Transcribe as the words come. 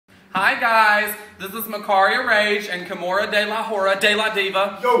Hi guys, this is Macaria Rage and Kimora De La Hora, De La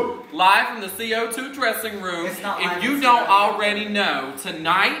Diva. Yo! Live from the CO2 dressing room. If you don't already know,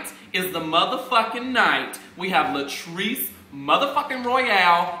 tonight is the motherfucking night. We have Latrice motherfucking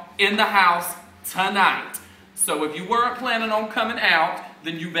Royale in the house tonight. So if you weren't planning on coming out,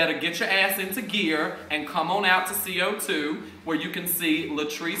 then you better get your ass into gear and come on out to CO2, where you can see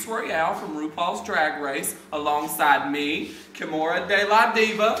Latrice Royale from RuPaul's Drag Race alongside me, Kimora De La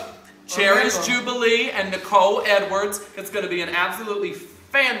Diva, Cherish Jubilee, and Nicole Edwards. It's going to be an absolutely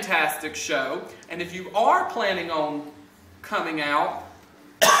fantastic show. And if you are planning on coming out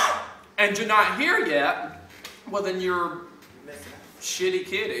and you're not here yet, well then you're shitty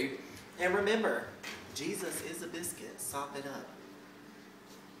kitty. And remember, Jesus is a biscuit. Sop it up.